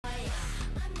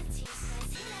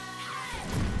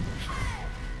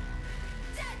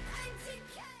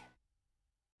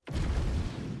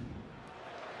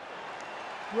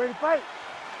Ready to fight?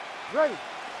 Ready.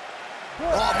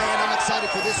 Good. Oh, man, I'm excited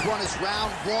for this one as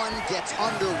round one gets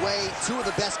underway. Two of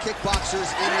the best kickboxers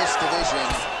in this division.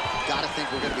 Gotta think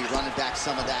we're gonna be running back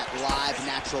some of that live,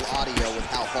 natural audio with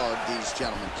how hard these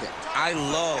gentlemen kick. I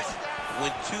love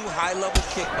when two high-level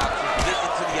kickboxers get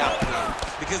into the octagon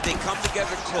because they come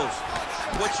together close.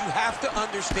 What you have to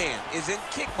understand is in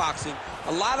kickboxing,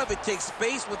 a lot of it takes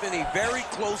space within a very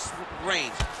close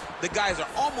range. The guys are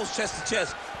almost chest to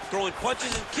chest, throwing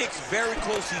punches and kicks very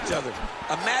close to each other.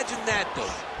 Imagine that,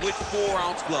 though, with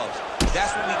 4-ounce gloves.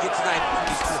 That's what we get tonight from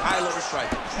these two high-level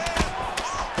strikers.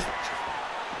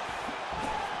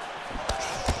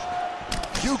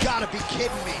 You gotta be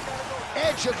kidding me.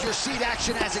 Edge of your seat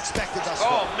action as expected thus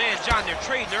far. Oh, man, John, they're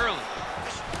trading early.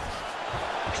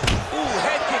 Ooh,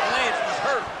 head kick lands, he's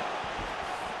hurt.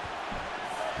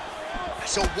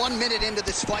 So 1 minute into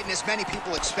this fight, and as many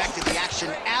people expected, the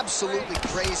action absolutely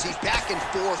crazy, back and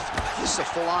forth. This is a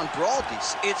full-on brawl,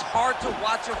 DC. It's hard to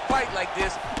watch a fight like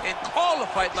this and call a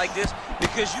fight like this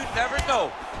because you never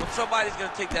know when somebody's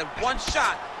gonna take that one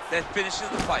shot that finishes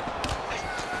the fight.